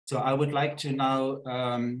So I would like to now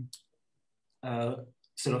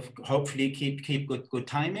sort of hopefully keep good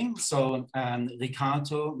timing. So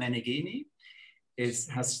Riccardo Meneghini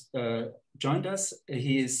has joined us.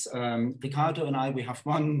 He is Riccardo and I. We have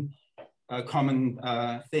one common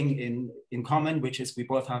thing in common, which is we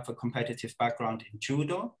both have a competitive background in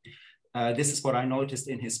judo. This is what I noticed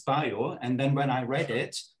in his bio, and then when I read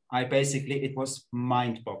it, it was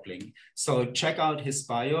mind-boggling. So check out his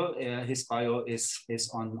bio. His bio is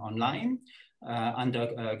online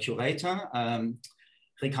under curator.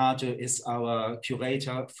 Riccardo is our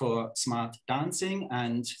curator for smart dancing,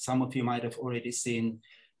 and some of you might have already seen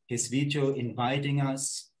his video inviting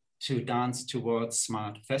us to dance towards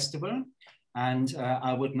Smart Festival. And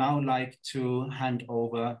I would now like to hand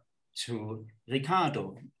over to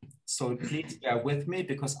Riccardo. So please bear with me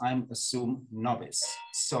because I'm a Zoom novice.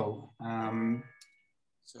 So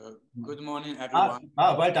good morning, everyone.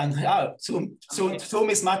 Well done. Zoom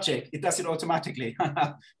is magic. It does it automatically.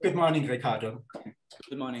 Good morning, Riccardo.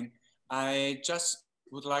 Good morning. I just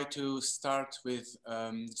would like to start with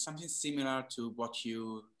something similar to what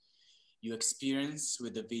you experienced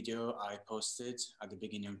with the video I posted at the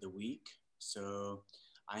beginning of the week. So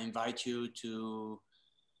I invite you to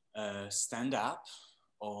stand up,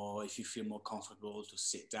 or if you feel more comfortable, to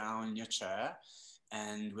sit down in your chair.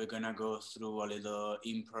 And we're gonna go through a little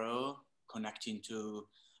improv, connecting to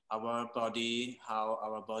our body, how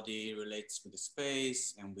our body relates with the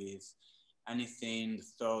space and with anything,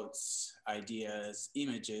 thoughts, ideas,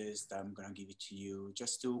 images that I'm gonna give it to you,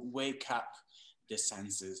 just to wake up the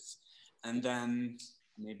senses. And then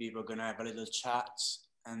maybe we're gonna have a little chat,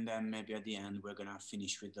 and then maybe at the end, we're gonna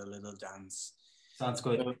finish with a little dance. Sounds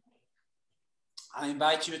good. So I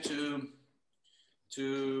invite you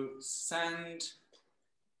to stand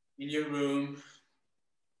in your room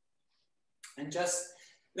and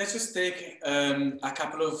let's just take a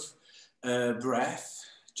couple of breaths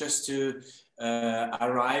just to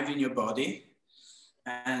arrive in your body.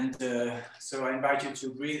 And so I invite you to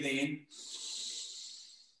breathe in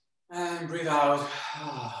and breathe out.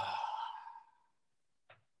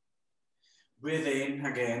 Breathe in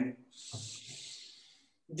again.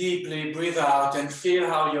 Deeply breathe out and feel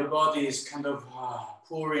how your body is kind of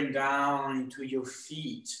pouring down into your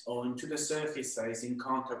feet or into the surface that is in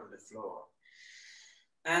contact with the floor.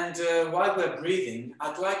 And while we're breathing,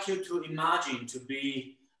 I'd like you to imagine to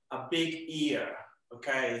be a big ear,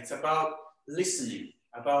 okay? It's about listening,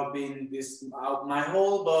 about being this, my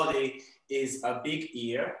whole body is a big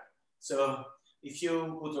ear. So if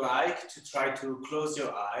you would like to try to close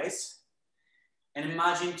your eyes and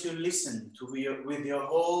imagine to listen to with your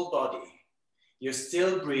whole body. You're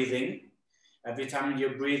still breathing. Every time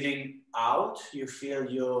you're breathing out, you feel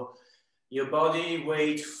your body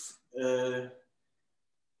weight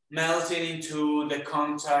melting into the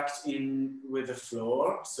contact with the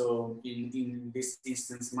floor. So in this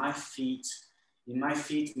instance, my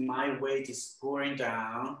weight is pouring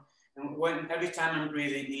down. And every time I'm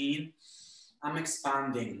breathing in, I'm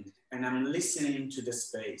expanding and I'm listening to the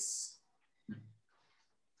space.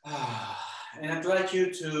 And I'd like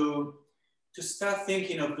you to start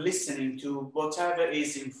thinking of listening to whatever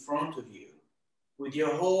is in front of you with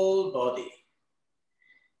your whole body.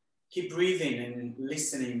 Keep breathing and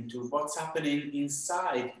listening to what's happening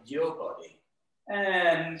inside your body.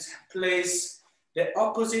 And place the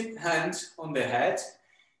opposite hand on the head.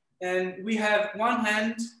 And we have one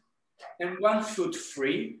hand and one foot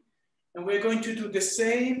free. And we're going to do the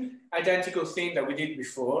same identical thing that we did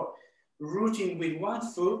before, rooting with one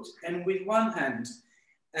foot and with one hand.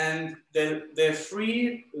 And the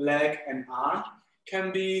free leg and arm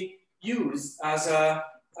can be used as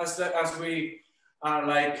we are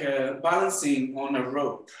like balancing on a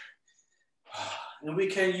rope. And we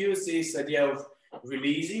can use this idea of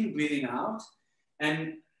releasing, breathing out,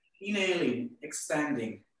 and inhaling,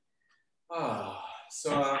 extending.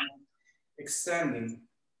 So extending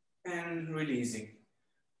and releasing.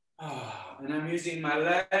 And I'm using my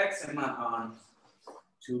legs and my arms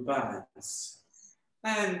to balance.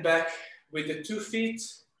 And back with the 2 feet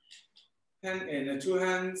and in the 2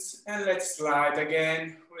 hands. And let's slide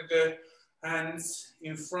again with the hands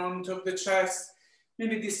in front of the chest.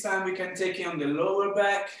 Maybe this time we can take it on the lower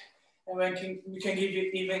back, and we can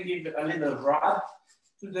even give a little rub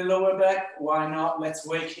to the lower back. Why not? Let's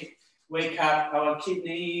wake up our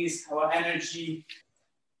kidneys, our energy.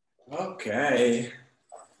 Okay.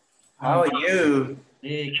 How are you?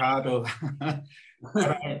 Riccardo.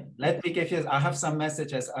 Right. Let me give you, I have some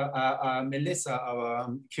messages. Melissa,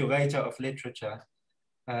 our curator of literature,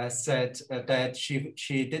 said that she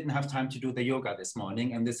didn't have time to do the yoga this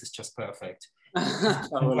morning, and this is just perfect.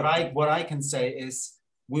 What I can say is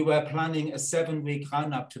we were planning a 7-week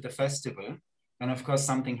run up to the festival. And of course,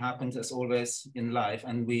 something happened as always in life,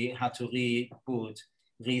 and we had to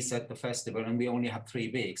reset the festival, and we only had 3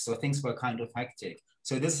 weeks. So things were kind of hectic.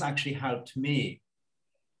 So this actually helped me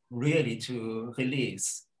really to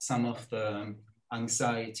release some of the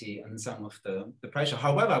anxiety and some of the pressure.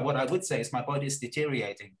 However, what I would say is my body is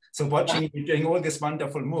deteriorating. So watching you doing all these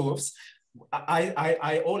wonderful moves,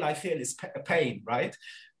 all I feel is pain, right?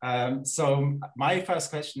 So my first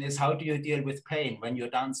question is, how do you deal with pain when you're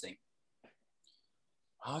dancing?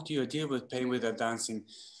 How do you deal with pain without dancing?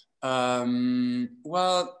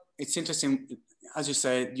 Well, it's interesting. As you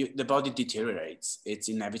say, the body deteriorates. It's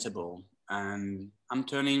inevitable. And I'm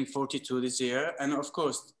turning 42 this year. And of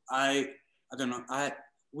course, I don't know,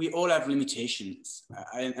 we all have limitations.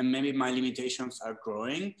 And maybe my limitations are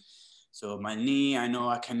growing. So my knee, I know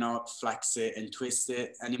I cannot flex it and twist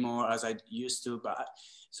it anymore as I used to. But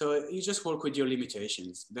so you just work with your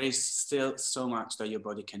limitations. There is still so much that your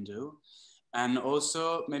body can do. And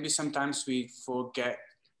also, maybe sometimes we forget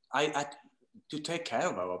to take care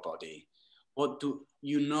of our body. What do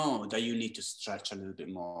you know that you need to stretch a little bit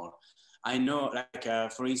more? I know, like,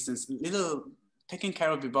 for instance, taking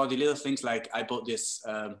care of your body, little things like I bought this,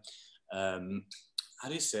 how do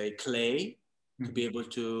you say, clay to be able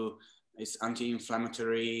to, it's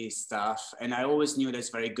anti-inflammatory stuff. And I always knew that's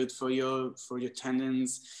very good for your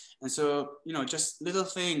tendons. And so, you know, just little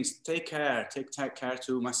things, take care to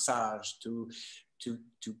massage, to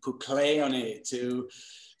put clay on it, to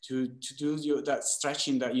do that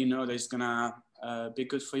stretching that you know that's gonna be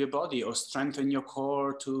good for your body, or strengthen your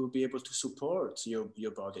core to be able to support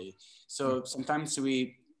your body. So sometimes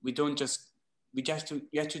we have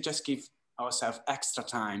to just give ourselves extra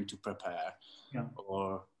time to prepare,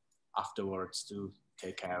 or afterwards to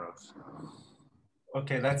take care of.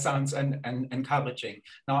 Okay, that sounds encouraging.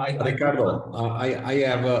 Now, Riccardo, I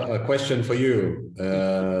have a question for you.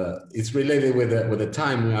 It's related with the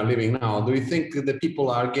time we are living now. Do you think that the people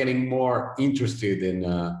are getting more interested in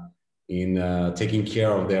taking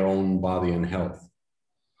care of their own body and health?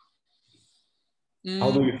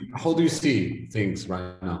 How do you see things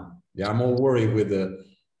right now? They are more worried with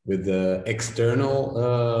the external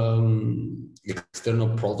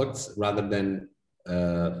products rather than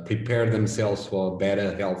prepare themselves for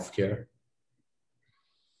better health care?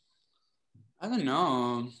 I don't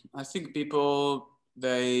know. I think people,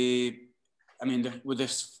 with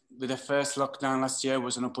the first lockdown last year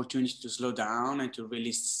was an opportunity to slow down and to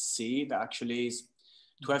really see that actually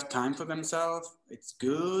to have time for themselves. It's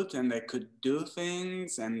good, and they could do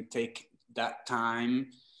things and take that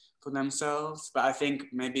time for themselves. But I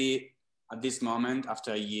think maybe at this moment,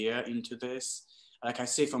 after a year into this, like I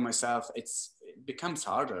see for myself, it becomes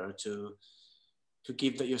harder to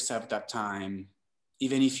give yourself that time,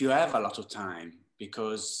 even if you have a lot of time,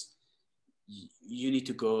 because you need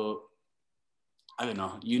to go, I don't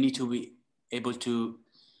know, you need to be able to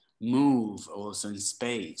move also in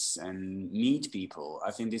space and meet people.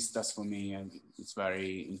 I think that's for me, it's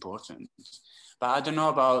very important. But I don't know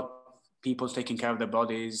about people taking care of their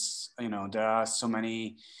bodies. You know, there are so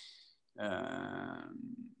many,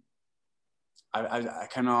 I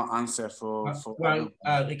cannot answer for well,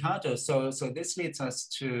 Riccardo, so this leads us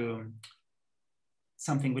to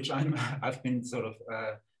something which I've been sort of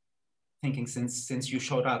thinking since you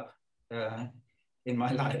showed up in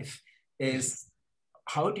my life, is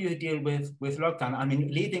how do you deal with lockdown? I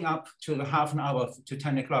mean, leading up to the half an hour to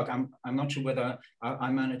 10 o'clock, I'm not sure whether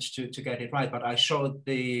I managed to get it right, but I showed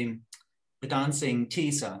the dancing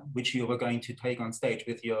teaser, which you were going to take on stage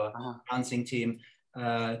with your dancing team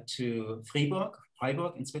to Freiburg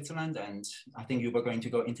in Switzerland, and I think you were going to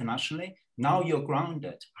go internationally. Now you're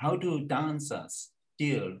grounded. How do dancers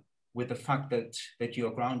deal with the fact that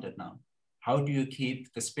you're grounded now? How do you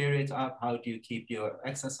keep the spirit up? How do you keep your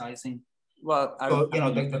exercising? Well, so, you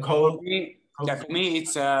know, the code. For me,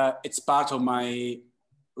 it's part of my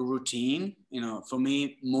routine. You know, for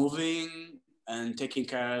me, moving and taking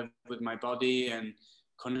care with my body and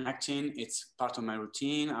connecting, it's part of my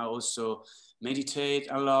routine. I also meditate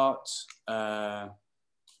a lot. I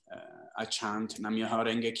chant Nam-myoho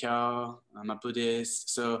Renge Kyo. I'm a Buddhist,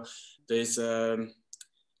 so there's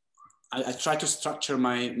I try to structure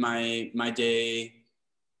my day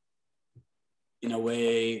in a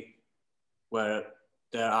way where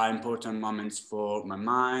there are important moments for my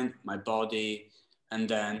mind, my body, and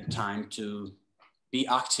then time to be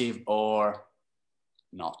active or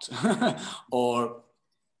not, or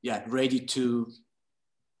ready to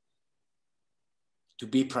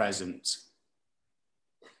be present.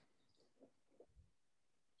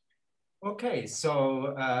 Okay,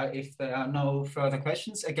 so if there are no further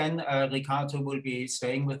questions, again, Riccardo will be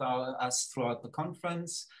staying with us throughout the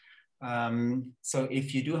conference. So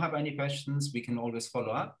if you do have any questions, we can always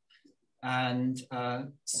follow up. And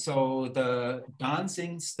so the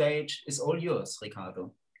dancing stage is all yours,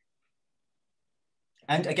 Riccardo.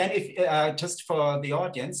 And again, if just for the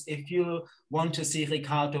audience, if you want to see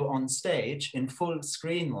Riccardo on stage in full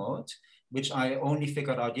screen mode, which I only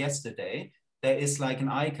figured out yesterday, there is like an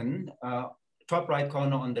icon, top right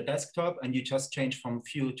corner on the desktop, and you just change from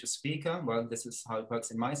view to speaker. Well, this is how it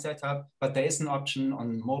works in my setup, but there is an option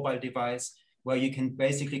on mobile device where you can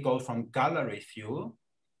basically go from gallery view,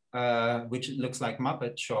 which looks like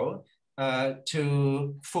Muppet Show,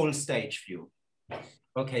 to full stage view.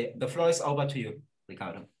 Okay, the floor is over to you,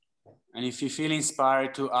 Riccardo. And if you feel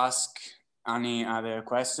inspired to ask any other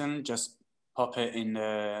question, just pop it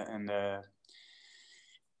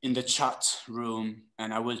in the chat room,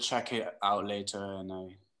 and I will check it out later.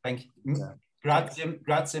 And thank you.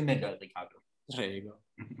 Grazie mille, Riccardo. Prego.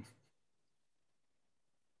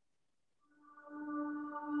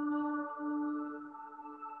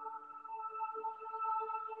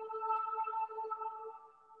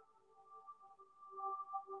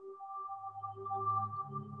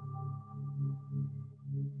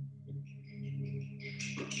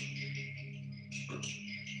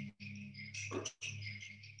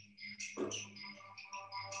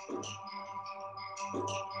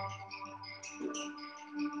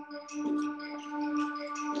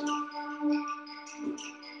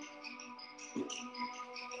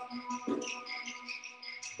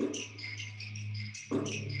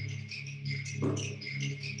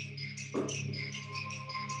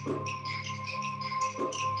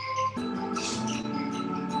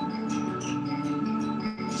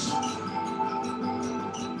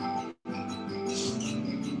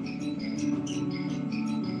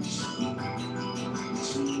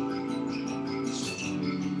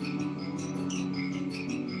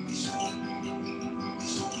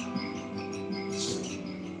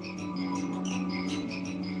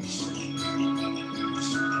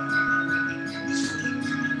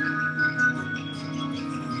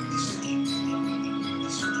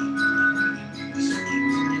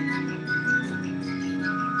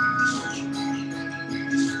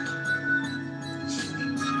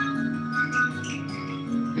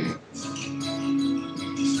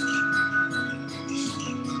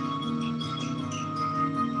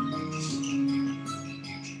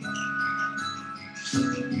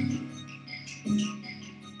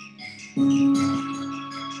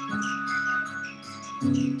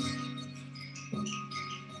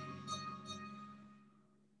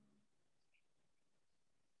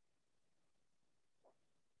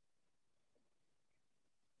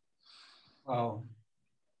 Wow,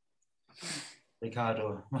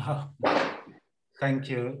 Riccardo, wow. Thank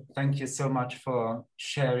you so much for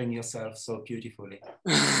sharing yourself so beautifully.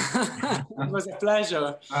 It was a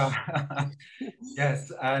pleasure.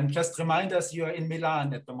 Yes, and just remind us you're in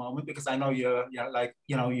Milan at the moment, because I know you're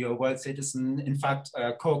a world citizen. In fact,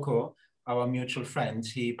 Coco, our mutual friend,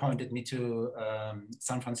 he pointed me to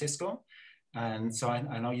San Francisco. And so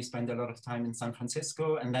I know you spend a lot of time in San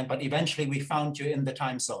Francisco, but eventually we found you in the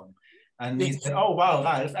time zone. And he said, oh, wow,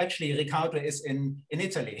 Ralph, actually Riccardo is in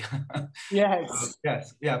Italy. Yes.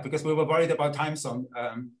 Yes, yeah, because we were worried about time zone.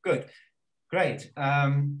 Good, great.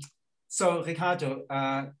 So Riccardo,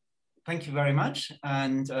 thank you very much.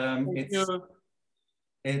 And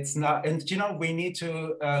it's not, and you know, we need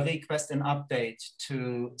to request an update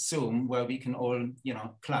to Zoom where we can all, you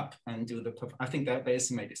know, clap and do the, I think that there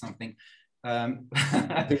is maybe something. I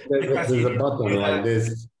think there's a button like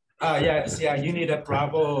this. Yes, yeah, you need a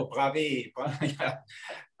bravo, bravi. Yeah.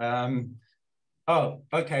 Oh,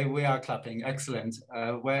 okay, we are clapping. Excellent.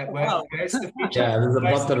 Where's the feature? Yeah, there's a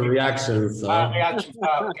button reactions. Reactions.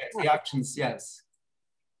 Okay, reactions. Yes.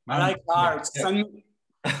 I like hearts. Yeah.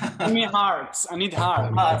 Send me hearts. I need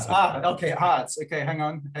hearts. Hearts. Okay, hearts. Okay, hang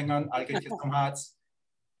on. I'll give you some hearts.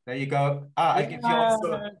 There you go. I give you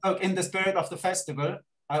also. Look, in the spirit of the festival,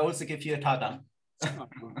 I also give you a tada.